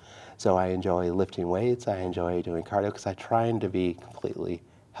lift. So I enjoy lifting weights. I enjoy doing cardio because I'm trying to be completely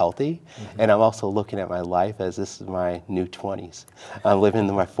healthy. And I'm also looking at my life as this is my new 20s. I'm living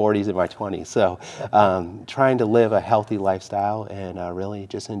in my 40s and my 20s. So trying to live a healthy lifestyle and really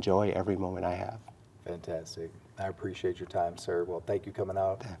just enjoy every moment I have. Fantastic. I appreciate your time, sir. Well, thank you coming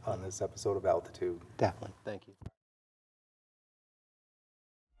out on this episode of Altitude. Definitely. Thank you.